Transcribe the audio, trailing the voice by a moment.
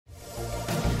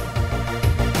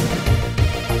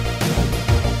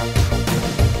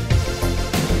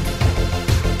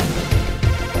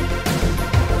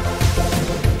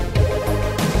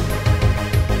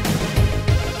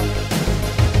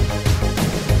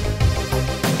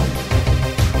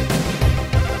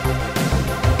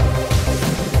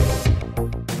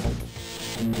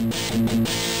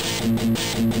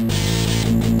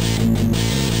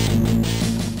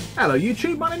Hello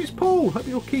YouTube, my name is Paul, hope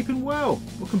you're keeping well.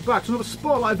 Welcome back to another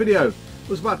Spotlight video. It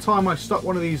was about time I stuck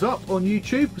one of these up on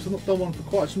YouTube because I've not done one for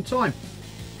quite some time.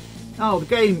 Now the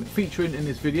game featuring in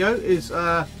this video is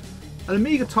an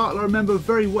Amiga title I remember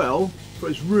very well for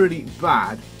its really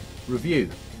bad review.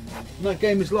 And that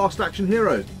game is Last Action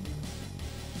Hero.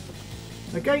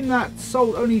 A game that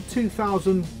sold only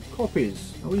 2,000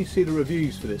 copies. Now when you see the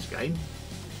reviews for this game,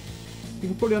 you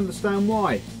can probably understand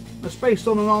why. It's based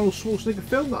on an Arnold Schwarzenegger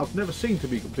film that I've never seen, to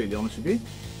be completely honest with you.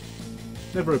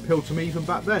 Never appealed to me even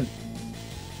back then.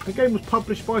 The game was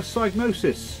published by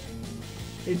Psygnosis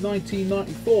in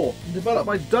 1994 and developed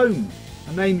by Dome,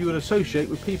 a name you would associate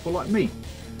with people like me.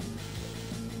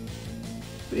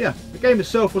 But yeah, the game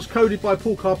itself was coded by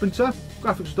Paul Carpenter,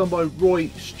 graphics were done by Roy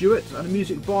Stewart, and the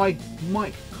music by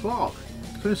Mike Clark.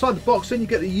 So inside the box then you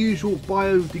get the usual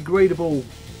biodegradable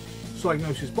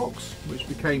Psygnosis box, which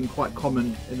became quite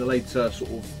common in the later sort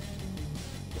of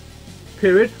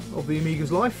period of the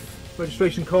Amiga's life.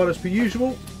 Registration card as per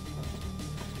usual,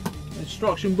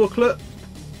 instruction booklet,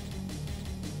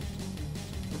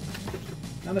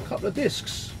 and a couple of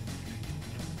discs.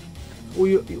 All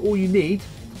you need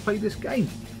to play this game.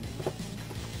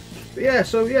 But yeah,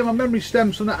 so yeah, my memory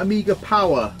stems from that Amiga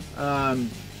Power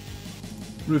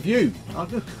review. I'll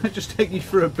just take you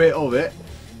through a bit of it.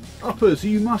 Uppers,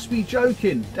 you must be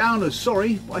joking. Downers,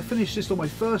 sorry, but I finished this on my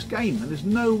first game and there's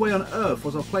no way on earth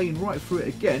was I playing right through it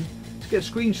again to get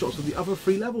screenshots of the other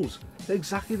 3 levels. They're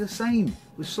exactly the same,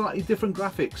 with slightly different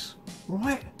graphics.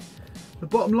 Right? The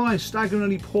bottom line,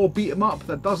 staggeringly poor beat 'em up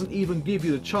that doesn't even give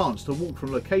you the chance to walk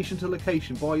from location to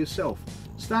location by yourself.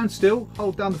 Stand still,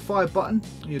 hold down the fire button,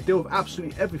 and you deal with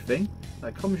absolutely everything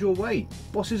that comes your way,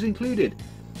 bosses included.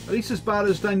 At least as bad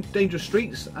as Dangerous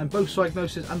Streets, and both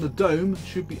Psygnosis and the Dome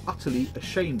should be utterly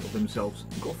ashamed of themselves.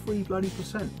 You've got 3 bloody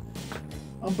 %.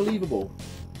 Unbelievable.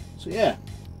 So yeah,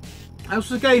 this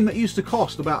was a game that used to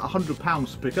cost about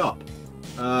 £100 to pick up.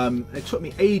 It took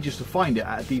me ages to find it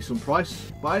at a decent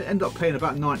price, but I ended up paying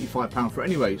about £95 for it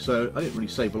anyway, so I didn't really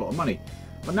save a lot of money.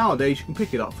 But nowadays you can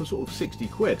pick it up for sort of 60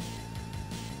 quid.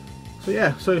 So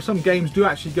yeah, so some games do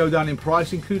actually go down in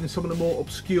price, including some of the more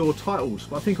obscure titles.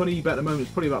 But I think on eBay at the moment it's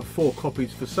probably about 4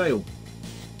 copies for sale,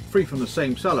 3 from the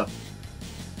same seller.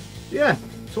 Yeah,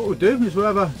 so what we'll do is we'll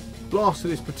have a blast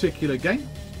of this particular game.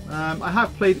 I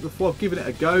have played it before, I've given it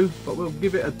a go, but we'll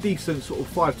give it a decent sort of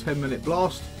 5-10 minute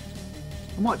blast.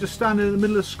 I might just stand in the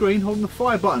middle of the screen holding the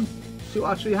fire button, see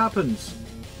what actually happens.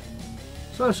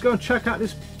 So let's go and check out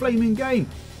this flaming game.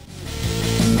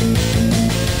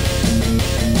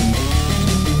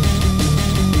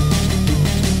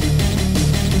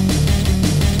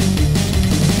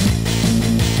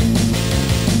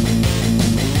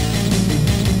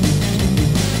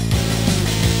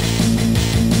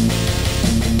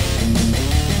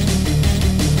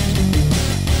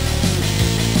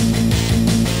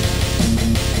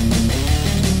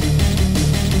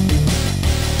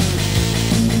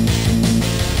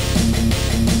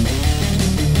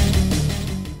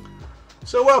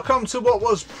 So welcome to what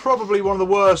was probably one of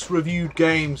the worst reviewed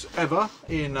games ever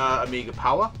in Amiga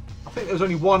Power. I think there's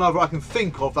only one other I can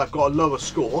think of that got a lower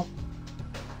score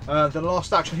than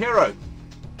Last Action Hero.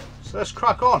 So let's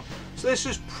crack on. So this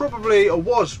is probably, or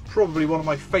was probably, one of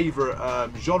my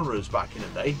favourite genres back in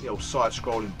the day, the old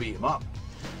side-scrolling beat 'em up.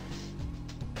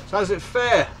 So how's it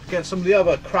fare against some of the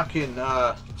other cracking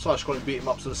side-scrolling beat 'em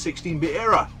ups of the 16-bit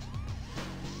era?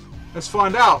 Let's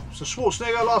find out. So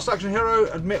Schwarzenegger, Last Action Hero,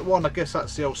 admit one. I guess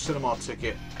that's the old cinema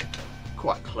ticket.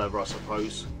 Quite clever, I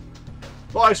suppose.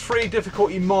 Lives free,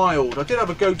 difficulty mild. I did have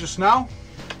a go just now.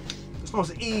 It's not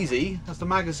as easy as the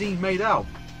magazine made out.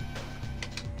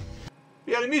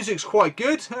 But yeah, the music's quite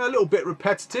good. A little bit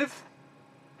repetitive.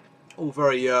 All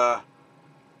very kind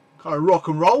of rock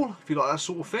and roll, if you like that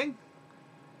sort of thing.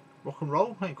 Rock and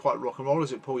roll? Ain't quite rock and roll,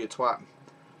 is it, Paul, you twat?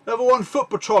 Level 1 Foot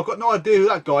Patrol. I've got no idea who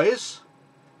that guy is.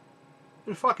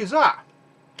 Who the fuck is that?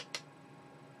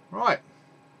 Right.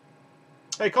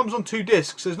 It comes on 2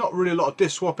 discs. There's not really a lot of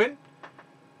disc swapping,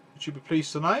 which you'll be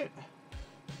pleased to note.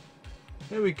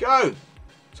 Here we go.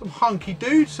 Some hunky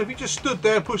dude. So if you just stood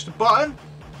there and pushed the button,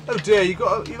 oh dear,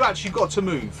 you've actually got to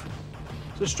move.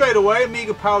 So straight away,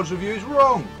 Amiga Power's review is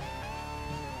wrong.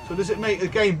 So does it make the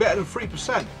game better than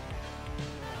 3%?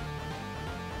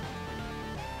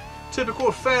 Typical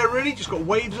affair, really. Just got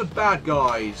waves of bad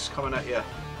guys coming at you.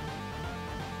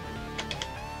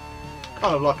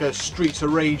 Kind of like a Streets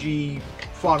of Ragey,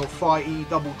 Final Fighty,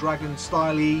 Double Dragon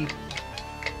styley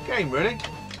game, really.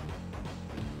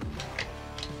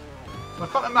 I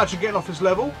can't imagine getting off this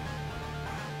level. It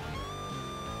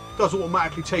does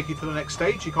automatically take you to the next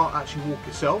stage. You can't actually walk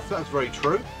yourself. That's very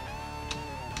true.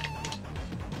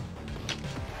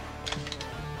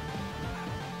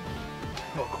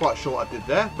 Not quite sure what I did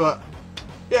there, but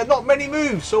yeah, not many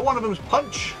moves. So one of them is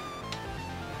punch,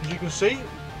 as you can see.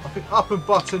 I think up and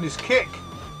button is kick.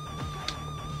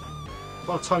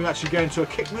 By the time you actually get into a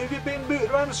kick move, you're being booted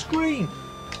around the screen.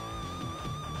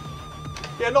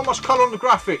 Yeah, not much colour on the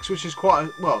graphics, which is quite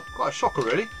a shocker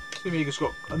really. The Amiga's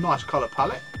got a nice colour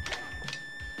palette.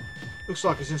 Looks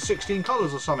like it's in 16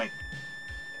 colours or something.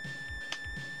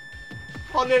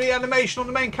 Hardly any animation on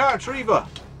the main character either.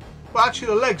 But actually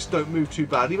the legs don't move too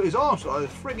badly, but his arms are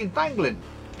frigging dangling.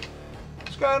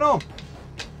 What's going on?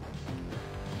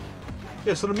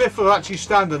 Yeah, so the myth of actually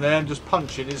standing there and just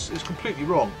punching is completely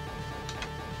wrong.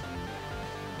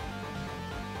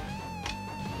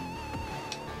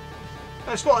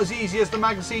 And it's not as easy as the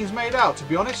magazine's made out, to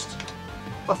be honest.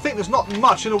 I think there's not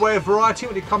much in the way of variety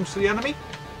when it comes to the enemy.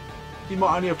 You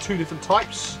might only have 2 different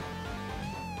types.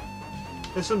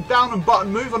 There's some down and button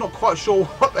move. I'm not quite sure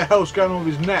what the hell's going on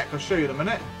with his neck. I'll show you in a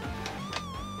minute.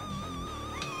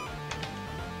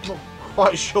 Not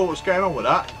quite sure what's going on with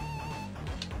that.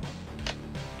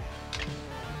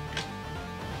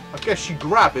 I guess you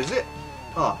grab, is it?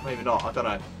 Oh, maybe not. I don't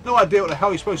know. No idea what the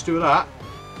hell you're supposed to do with that.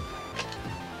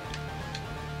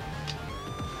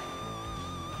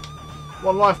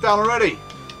 One life down already.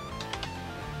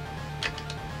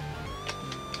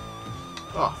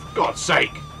 Oh, for God's sake.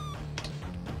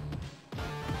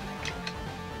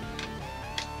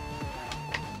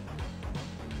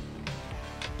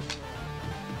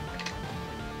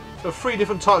 So 3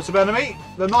 different types of enemy.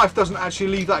 The knife doesn't actually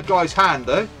leave that guy's hand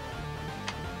though.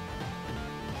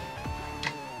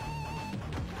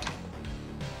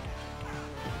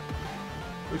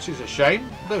 Which is a shame.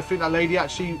 I don't think that lady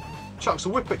actually chucks a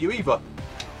whip at you either.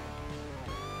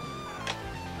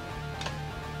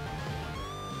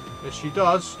 Yes, she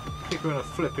does. Kick her in the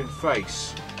flipping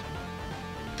face.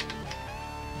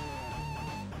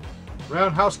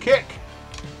 Roundhouse kick.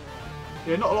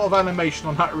 Yeah, not a lot of animation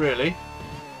on that really.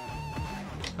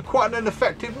 And quite an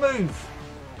ineffective move.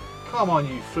 Come on,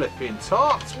 you flipping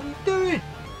tarts. What are you doing?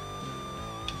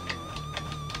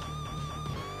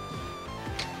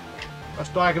 That's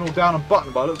diagonal down and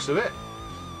button by the looks of it.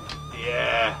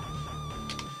 Yeah.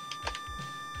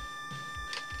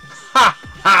 Ha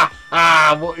ha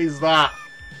ha! What is that?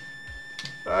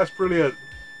 That's brilliant.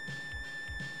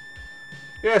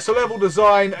 Yeah, so level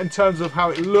design in terms of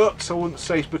how it looks, I wouldn't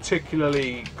say is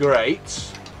particularly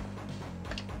great.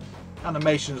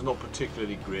 Animation's not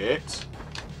particularly great.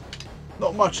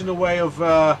 Not much in the way of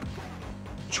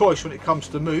choice when it comes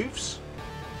to moves.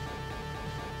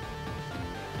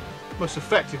 Most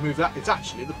effective move that is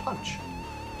actually the punch.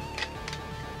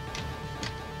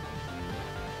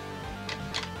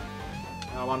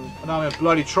 Now I'm in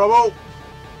bloody trouble.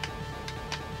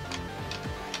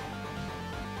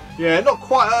 Yeah, not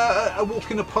quite a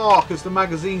walk in the park as the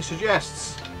magazine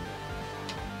suggests.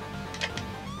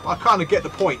 I kind of get the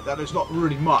point that there's not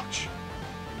really much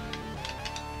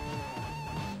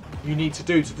you need to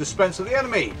do to dispense with the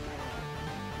enemy.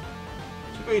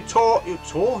 So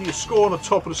you score on the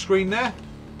top of the screen there.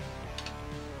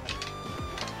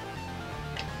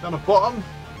 Down the bottom,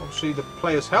 obviously the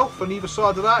player's health, and either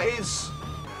side of that is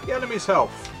the enemy's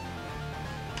health.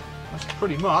 That's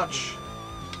pretty much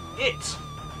it.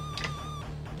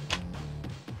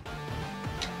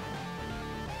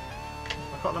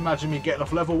 I can't imagine me getting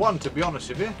off level 1, to be honest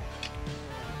with you.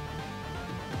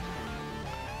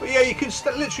 But yeah, you can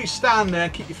literally stand there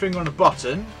and keep your finger on the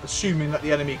button, assuming that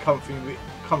the enemy come for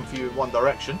you in one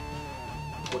direction,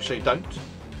 which they don't.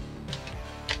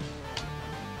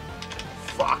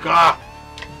 Fucker!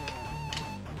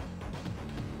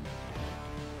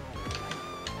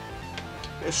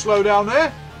 Bit of slow down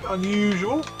there,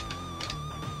 unusual.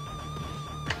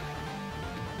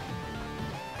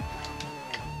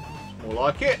 More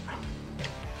like it.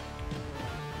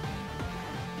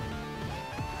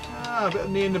 Ah, a bit of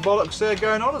knee in the bollocks there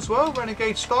going on as well,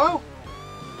 renegade style.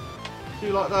 Do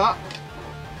you like that?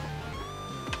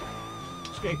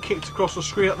 It's getting kicked across the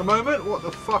screen at the moment. What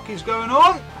the fuck is going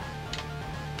on?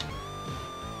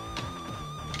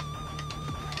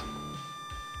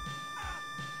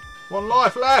 One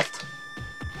life left.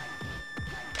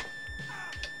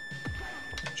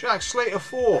 Jack Slater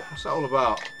 4. What's that all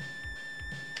about?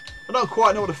 I don't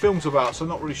quite know what the film's about, so I'm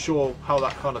not really sure how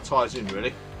that kind of ties in,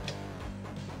 really.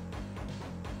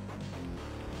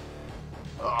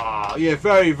 Ah, yeah,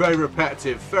 very, very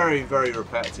repetitive. Very, very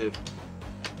repetitive.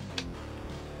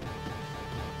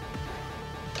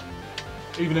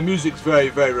 Even the music's very,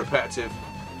 very repetitive.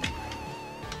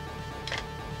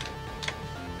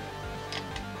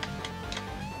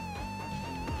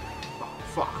 Oh,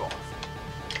 fuck off.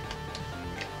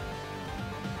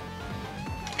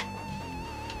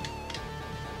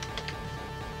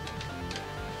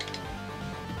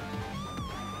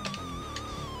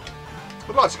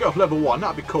 I'd like to get off level 1,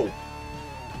 that'd be cool.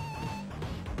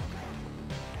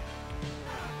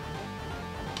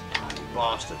 Oh, you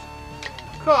bastard.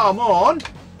 Come on!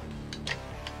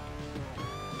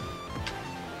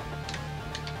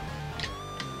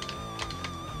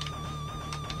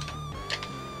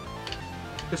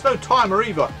 There's no timer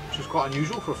either, which is quite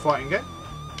unusual for a fighting game.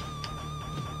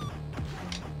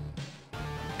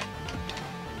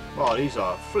 Oh, these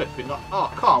are flipping.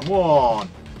 Oh, come on!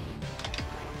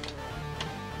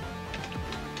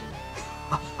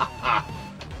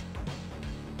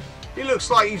 He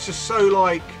looks like he's just so,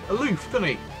 like, aloof, doesn't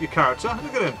he? Your character.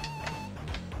 Look at him.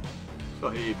 So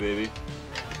here, baby.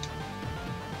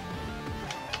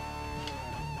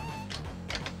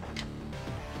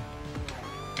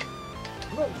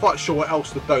 I'm not quite sure what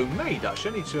else the Dome made,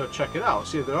 actually. I need to check it out,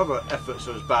 see if their other efforts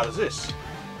are as bad as this.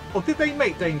 Or did they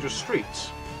make Dangerous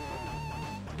Streets?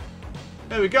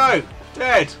 There we go.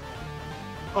 Dead.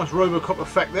 Nice Robocop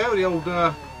effect there with the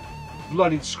old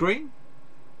bloodied screen.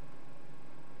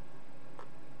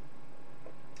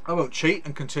 I won't cheat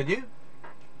and continue.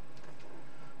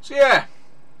 So yeah,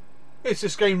 is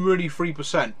this game really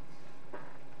 3%?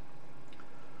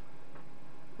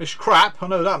 It's crap, I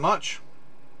know that much.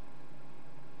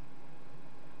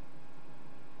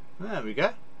 There we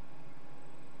go.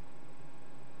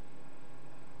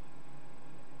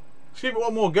 Let's give it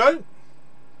one more go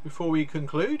before we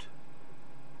conclude.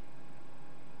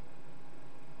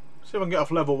 See if I can get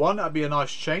off level 1, that'd be a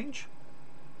nice change.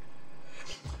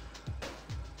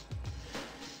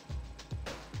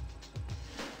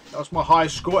 That was my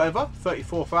highest score ever,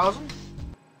 34,000.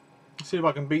 Let's see if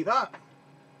I can beat that.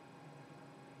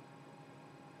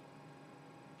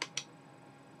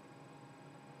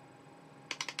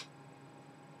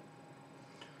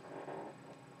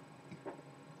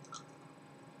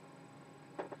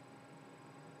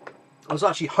 I was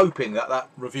actually hoping that that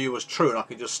review was true and I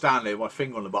could just stand there with my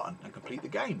finger on the button and complete the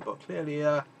game, but clearly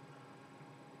that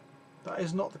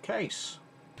is not the case.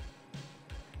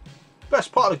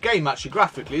 Best part of the game actually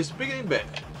graphically is the beginning bit.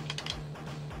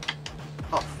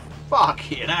 Oh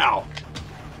fuck you now!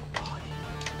 Oh, you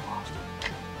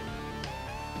bastard.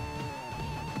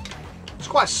 It's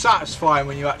quite satisfying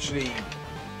when you actually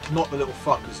knock the little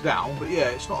fuckers down, but yeah,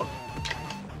 it's not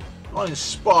an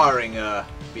inspiring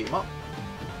beat 'em up.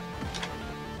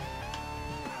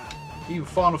 Even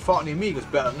Final Fight on the Amiga is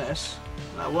better than this.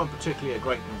 That wasn't particularly a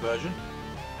great conversion.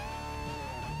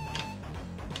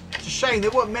 It's a shame there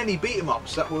weren't many beat 'em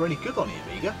ups that were any good on the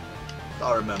Amiga that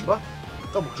I remember.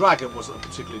 Double Dragon wasn't a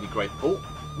particularly great port.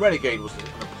 Renegade was an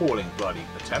appalling bloody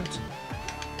attempt.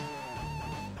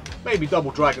 Maybe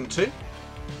Double Dragon 2.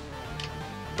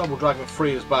 Double Dragon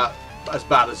 3 is about as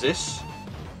bad as this.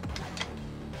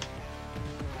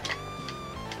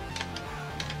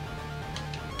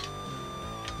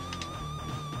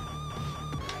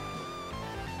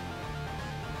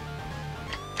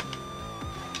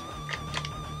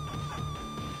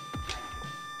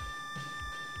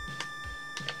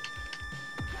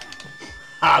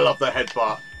 I love the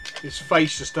headbutt. His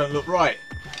face just don't look right.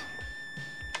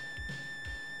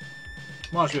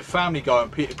 Reminds me of Family Guy when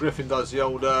Peter Griffin does the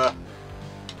old, what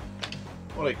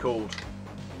are they called?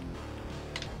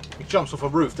 He jumps off a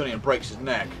roof, doesn't he, and breaks his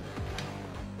neck.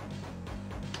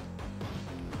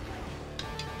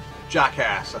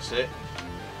 Jackass, that's it.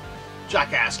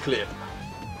 Jackass clip.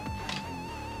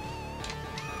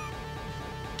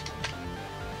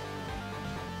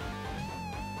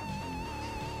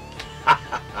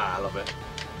 I love it.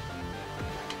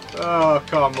 Oh,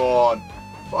 come on.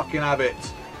 Fucking have it.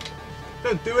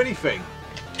 Don't do anything.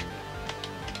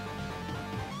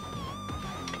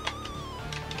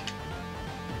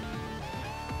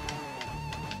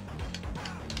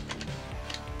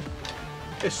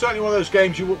 It's certainly one of those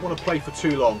games you wouldn't want to play for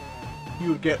too long. You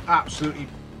would get absolutely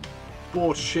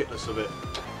bored shitless of it.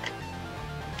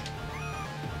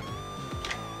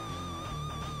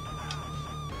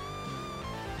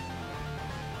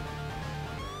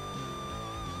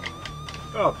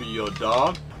 I'll be your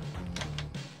dog.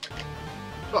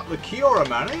 Got the Kiora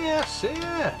man, yes,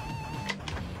 yeah.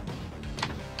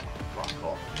 Fuck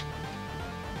off.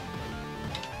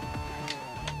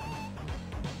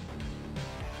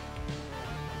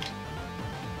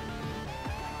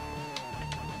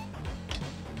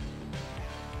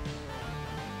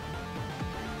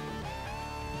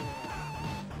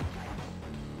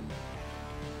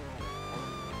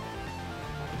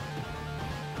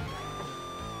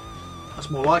 That's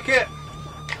more like it.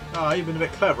 Ah, you've been a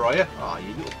bit clever, are you? Ah,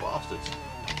 you little bastards.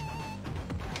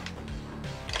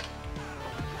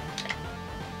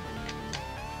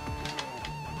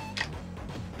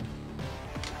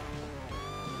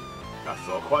 That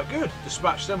felt quite good.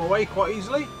 Dispatched them away quite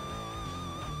easily.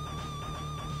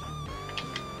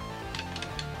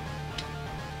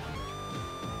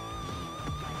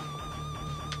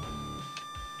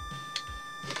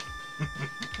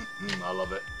 I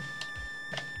love it.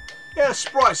 Yeah, the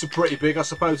sprites are pretty big, I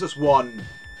suppose. That's one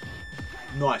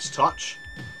nice touch.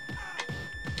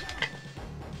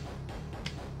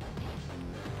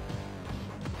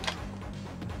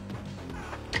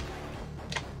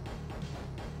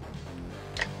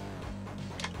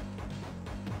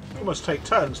 They almost take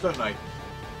turns, don't they?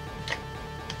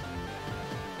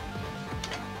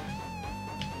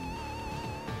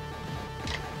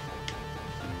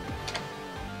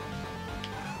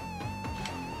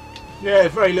 Yeah,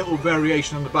 very little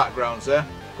variation on the backgrounds there,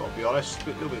 got to be honest. A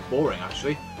little bit boring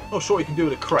actually. Not sure what you can do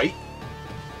with a crate.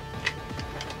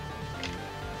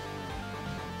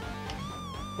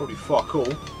 Probably fuck all.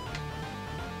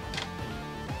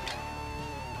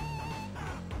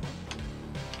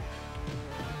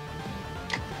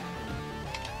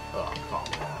 Oh, come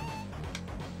on.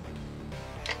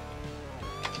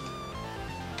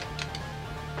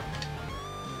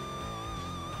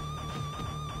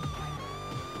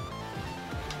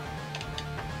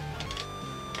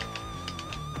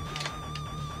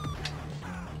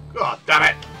 God damn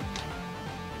it!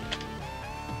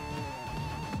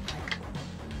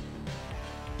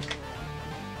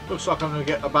 Looks like I'm going to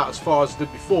get about as far as I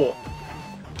did before.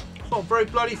 It's not very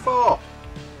bloody far.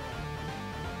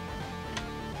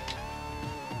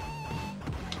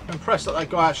 I'm impressed that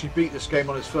guy actually beat this game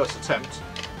on his first attempt.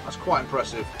 That's quite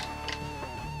impressive.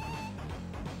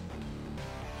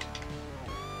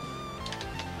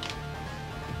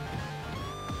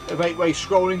 Bit of 8-way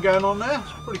scrolling going on there.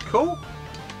 It's pretty cool.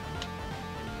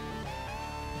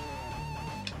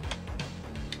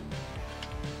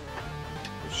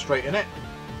 Straighten it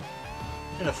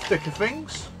in the thick of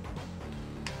things.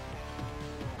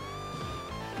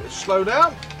 Bit of slow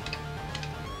down.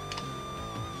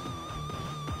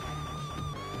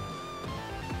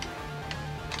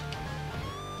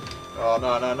 Oh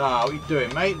no no no! What are you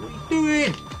doing, mate? What are you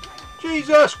doing?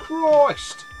 Jesus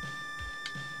Christ!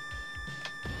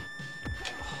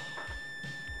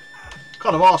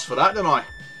 Kind of asked for that, didn't I?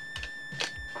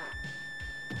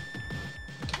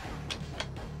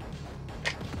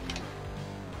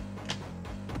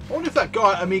 I wonder if that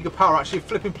guy at Amiga Power actually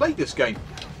flipping played this game.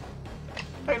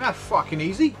 Ain't that fucking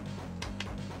easy?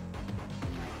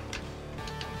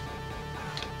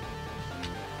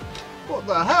 What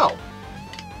the hell?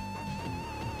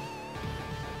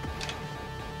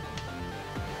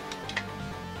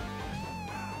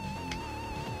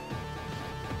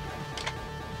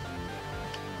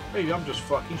 Maybe I'm just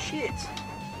fucking shit.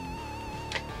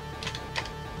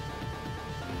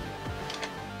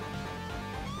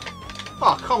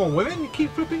 Oh, come on, women, you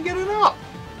keep flipping getting up.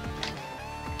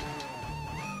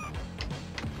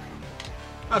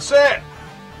 That's it.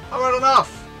 I've had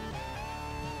enough.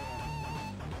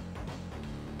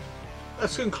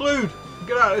 Let's conclude and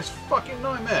get out of this fucking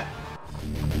nightmare.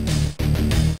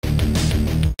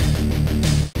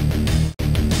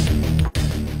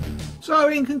 So,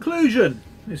 in conclusion,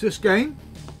 is this game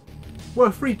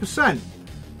worth 3%?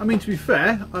 I mean, to be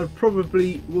fair, I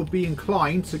probably would be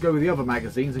inclined to go with the other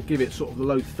magazines and give it sort of the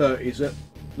low 30s,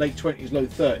 late 20s, low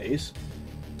 30s.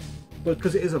 But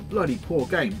because it is a bloody poor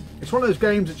game. It's one of those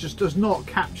games that just does not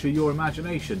capture your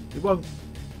imagination. You won't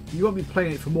be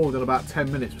playing it for more than about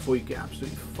 10 minutes before you get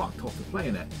absolutely fucked off to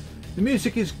playing it. The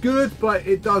music is good, but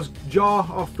it does jar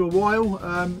after a while.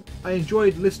 I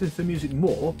enjoyed listening to the music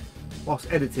more whilst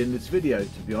editing this video,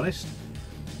 to be honest.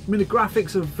 I mean, the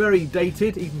graphics are very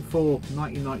dated, even for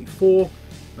 1994.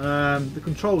 The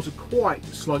controls are quite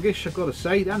sluggish, I've got to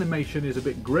say. The animation is a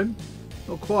bit grim.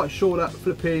 Not quite sure what that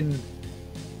flipping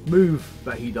move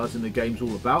that he does in the game's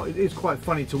all about. It is quite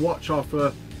funny to watch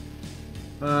after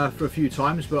for a few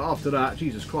times, but after that,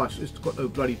 Jesus Christ, it's got no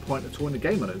bloody point at all in the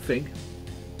game, I don't think.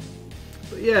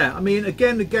 But yeah, I mean,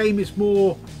 again, the game is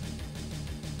more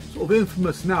sort of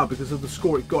infamous now because of the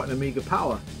score it got in Amiga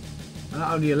Power. And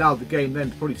that only allowed the game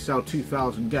then to probably sell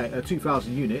 2,000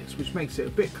 units, which makes it a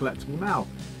bit collectible now.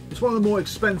 It's one of the more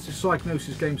expensive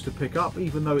Psygnosis games to pick up,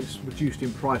 even though it's reduced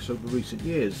in price over recent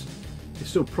years. It's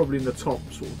still probably in the top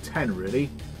sort of 10 really,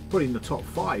 probably in the top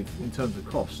 5 in terms of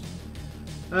cost.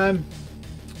 But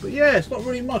yeah, it's not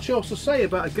really much else to say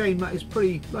about a game that is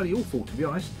pretty bloody awful, to be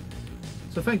honest.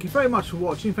 So thank you very much for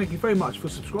watching, thank you very much for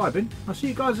subscribing. I'll see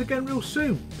you guys again real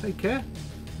soon. Take care,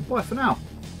 and bye for now.